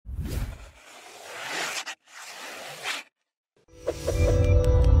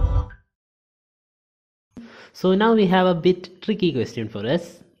So now we have a bit tricky question for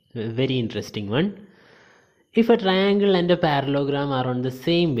us, a very interesting one. If a triangle and a parallelogram are on the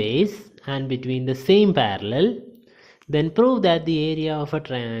same base and between the same parallel, then prove that the area of a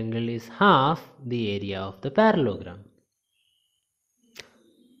triangle is half the area of the parallelogram.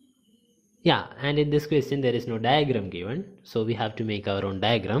 Yeah, and in this question there is no diagram given, so we have to make our own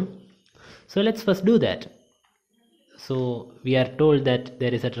diagram. So let's first do that. So we are told that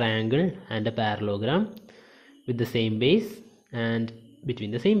there is a triangle and a parallelogram with the same base and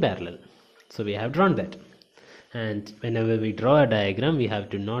between the same parallel. So we have drawn that. And whenever we draw a diagram, we have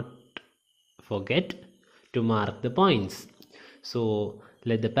to not forget to mark the points. So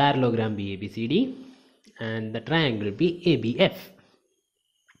let the parallelogram be ABCD and the triangle be ABF.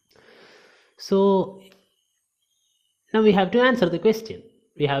 So now we have to answer the question.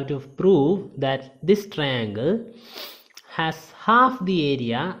 We have to prove that this triangle has half the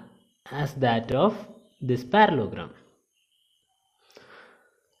area as that of this parallelogram.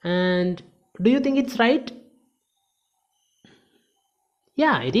 And do you think it's right?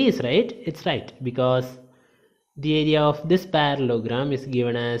 Yeah, it is right. It's right, because the area of this parallelogram is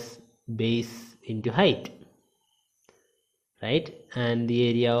given as base into height, right? And the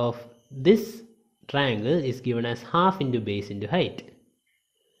area of this triangle is given as half into base into height.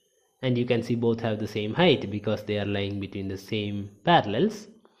 And you can see both have the same height because they are lying between the same parallels,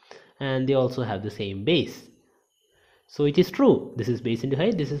 and they also have the same base. So it is true, this is base into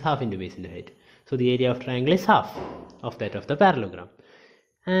height, this is half into base into height. So the area of triangle is half of that of the parallelogram.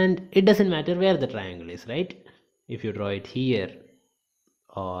 And it doesn't matter where the triangle is, right? If you draw it here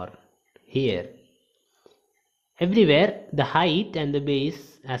or here, everywhere the height and the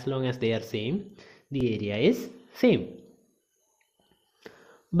base, as long as they are same, the area is same.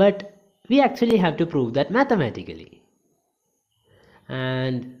 But we actually have to prove that mathematically,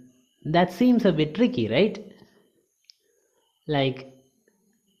 and that seems a bit tricky, right? Like,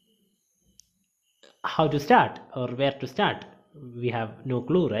 how to start or where to start? We have no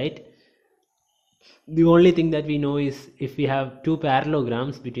clue, right? The only thing that we know is if we have two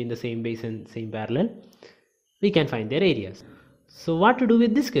parallelograms between the same base and same parallel, we can find their areas. So what to do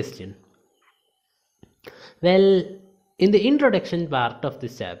with this question? Well, in the introduction part of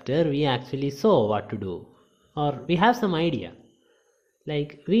this chapter, we actually saw what to do, or we have some idea.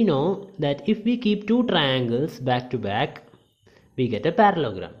 Like, we know that if we keep two triangles back to back, we get a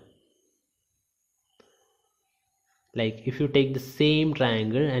parallelogram. Like, if you take the same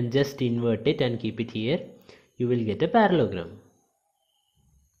triangle and just invert it and keep it here, you will get a parallelogram.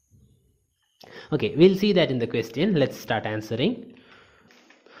 Okay, we'll see that in the question. Let's start answering.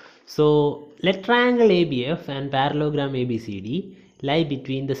 So let triangle ABF and parallelogram ABCD lie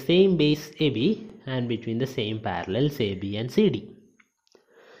between the same base AB and between the same parallels AB and CD.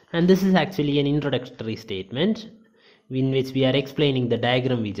 And this is actually an introductory statement in which we are explaining the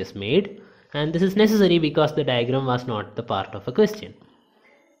diagram we just made, and this is necessary because the diagram was not the part of a question.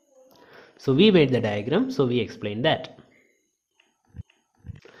 So we made the diagram, so we explained that.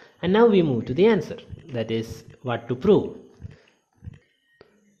 And now we move to the answer, that is what to prove.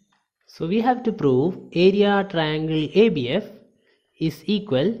 So we have to prove area triangle ABF is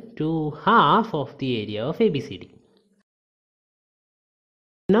equal to half of the area of ABCD.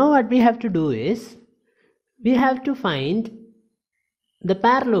 Now what we have to do is, we have to find the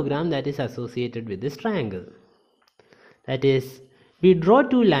parallelogram that is associated with this triangle. That is, we draw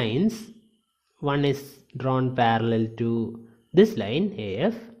two lines, one is drawn parallel to this line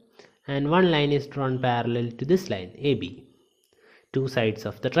AF and one line is drawn parallel to this line AB, two sides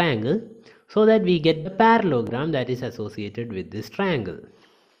of the triangle, so that we get the parallelogram that is associated with this triangle.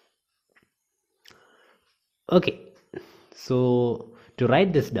 Okay, so to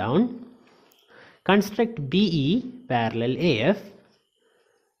write this down, construct BE parallel AF,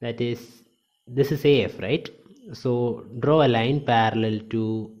 that is, this is AF, right? So draw a line parallel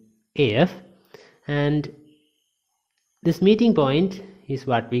to AF, and this meeting point is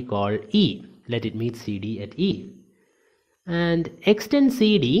what we call E. Let it meet CD at E. And extend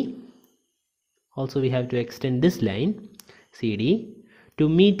CD, also we have to extend this line CD to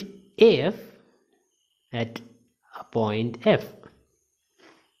meet AF at a point F.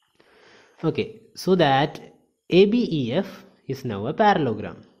 Okay, so that ABEF is now a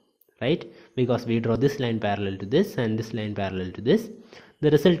parallelogram, right? Because we draw this line parallel to this and this line parallel to this, the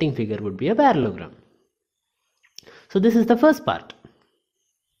resulting figure would be a parallelogram. So this is the first part.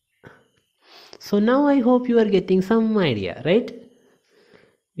 So now I hope you are getting some idea, right?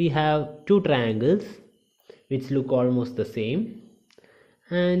 We have two triangles which look almost the same,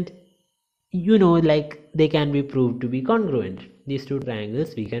 and you know, like, they can be proved to be congruent. These two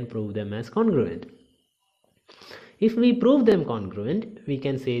triangles, we can prove them as congruent. If we prove them congruent, we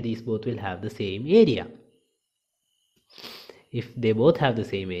can say these both will have the same area. If they both have the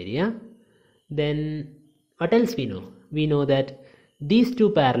same area, then what else we know? We know that these two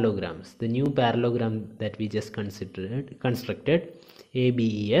parallelograms, the new parallelogram that we just constructed,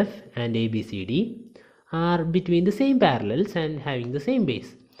 ABEF and ABCD, are between the same parallels and having the same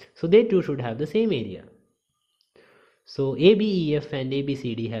base. So they too should have the same area. So ABEF and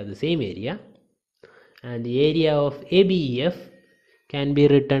ABCD have the same area, and the area of ABEF can be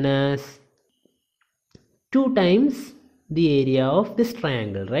written as 2 times the area of this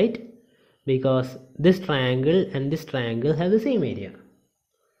triangle, right? Because this triangle and this triangle have the same area,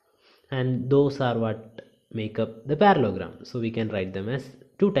 and those are what make up the parallelogram. So we can write them as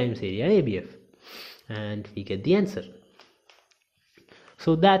 2 times area ABF, and we get the answer.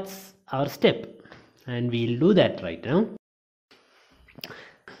 So that's our step, and we'll do that right now.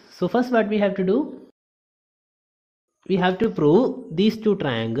 So first what we have to do, we have to prove these two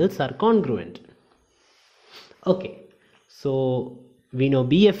triangles are congruent. Okay, so we know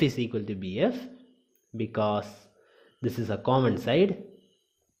BF is equal to BF because this is a common side,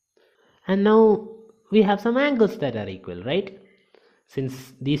 and now we have some angles that are equal, right?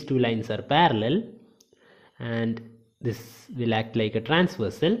 Since these two lines are parallel and this will act like a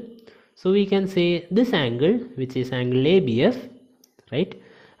transversal, so we can say this angle, which is angle ABF, right,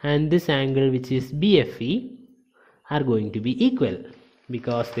 and this angle, which is BFE, are going to be equal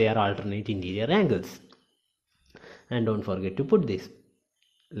because they are alternate interior angles. And don't forget to put this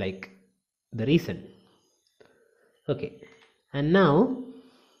like the reason. Okay, and now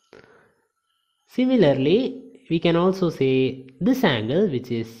similarly we can also say this angle,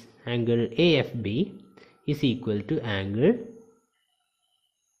 which is angle AFB, is equal to angle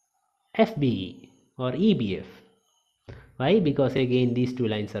FBE or EBF. Why? Because again these two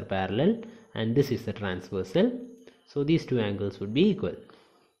lines are parallel and this is the transversal, so these two angles would be equal.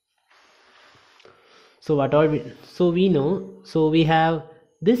 So what all we know, so we have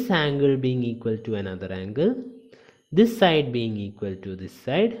this angle being equal to another angle, this side being equal to this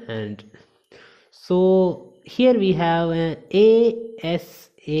side, and so here we have an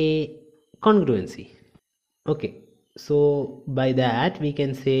ASA congruency. Okay, so by that we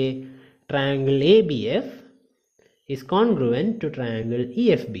can say triangle ABF is congruent to triangle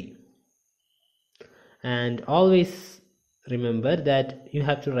EFB, and always remember that you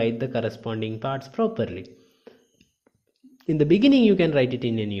have to write the corresponding parts properly. In the beginning you can write it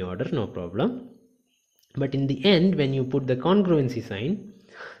in any order, no problem, but in the end when you put the congruency sign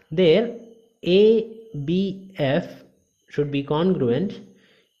there, ABF should be congruent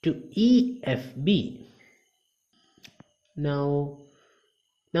to EFB. Now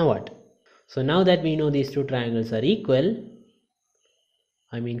what? So now that we know these two triangles are equal,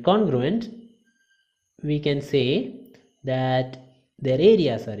 congruent, we can say that their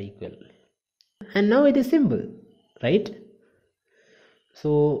areas are equal, and now it is simple, right?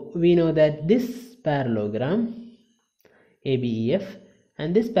 So we know that this parallelogram ABEF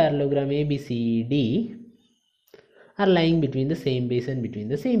and this parallelogram ABCD are lying between the same base and between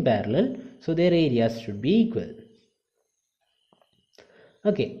the same parallel, so their areas should be equal.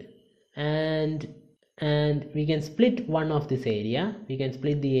 Okay, and we can split one of this area. We can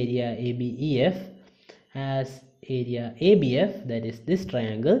split the area ABEF as area ABF, that is this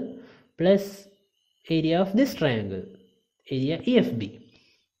triangle, plus area of this triangle, area EFB.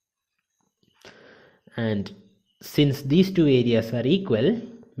 And since these two areas are equal,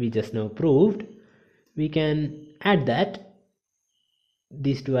 we just now proved, we can add that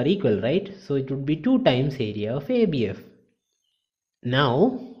these two are equal, right? So it would be 2 times area of ABF.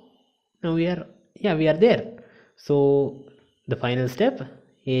 Now we are there. So the final step,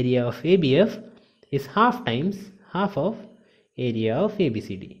 area of ABF is half of area of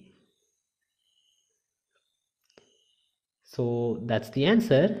ABCD. So that's the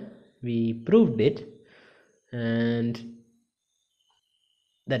answer. We proved it, and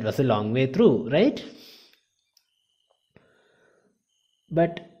that was a long way through, right?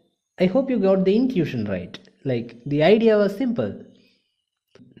 But I hope you got the intuition right. Like, the idea was simple.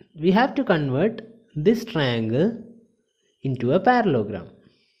 We have to convert this triangle into a parallelogram.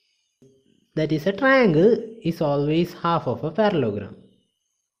 That is, a triangle is always half of a parallelogram,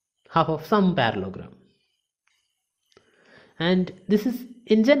 half of some parallelogram. And this is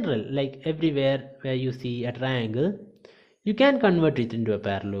in general, like everywhere where you see a triangle, you can convert it into a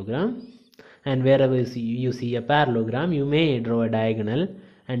parallelogram, and wherever you see a parallelogram, you may draw a diagonal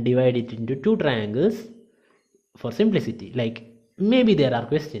and divide it into 2 triangles for simplicity. Like, maybe there are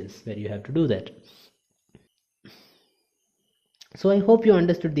questions where you have to do that. So I hope you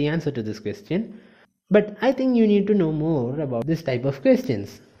understood the answer to this question. But I think you need to know more about this type of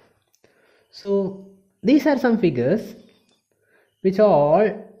questions. So these are some figures which all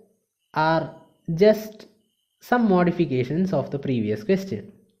are just some modifications of the previous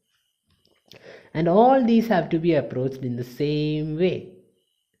question, and all these have to be approached in the same way.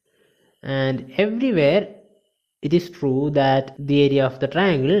 And everywhere it is true that the area of the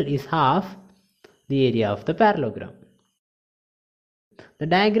triangle is half the area of the parallelogram. The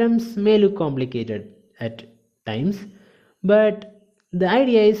diagrams may look complicated at times, but the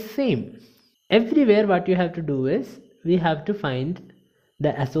idea is same. Everywhere what you have to do is we have to find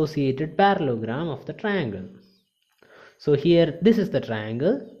the associated parallelogram of the triangle. So here this is the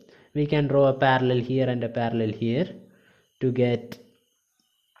triangle. We can draw a parallel here and a parallel here to get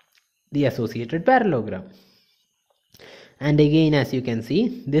the associated parallelogram. And again, as you can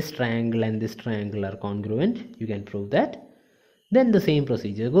see, this triangle and this triangle are congruent. You can prove that. Then the same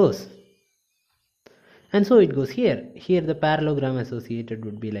procedure goes. And so it goes here. Here the parallelogram associated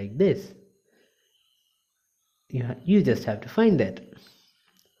would be like this. You just have to find that.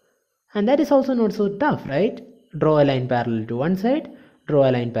 And that is also not so tough, right? Draw a line parallel to one side, draw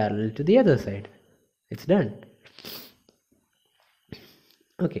a line parallel to the other side. It's done.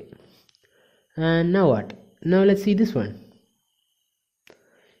 Okay. And now what? Now let's see this one.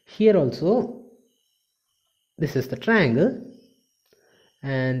 Here also, this is the triangle,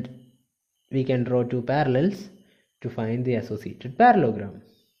 and we can draw two parallels to find the associated parallelogram.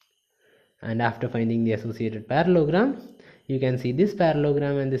 And after finding the associated parallelogram, you can see this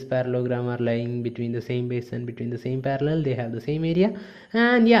parallelogram and this parallelogram are lying between the same base and between the same parallel. They have the same area,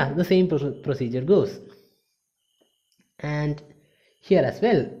 and yeah, the same procedure goes. And here as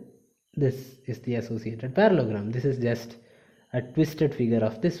well, this is the associated parallelogram. This is just a twisted figure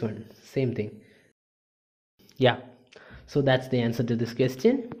of this one. Same thing. Yeah, so that's the answer to this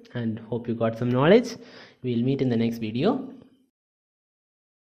question, and hope you got some knowledge. We'll meet in the next video.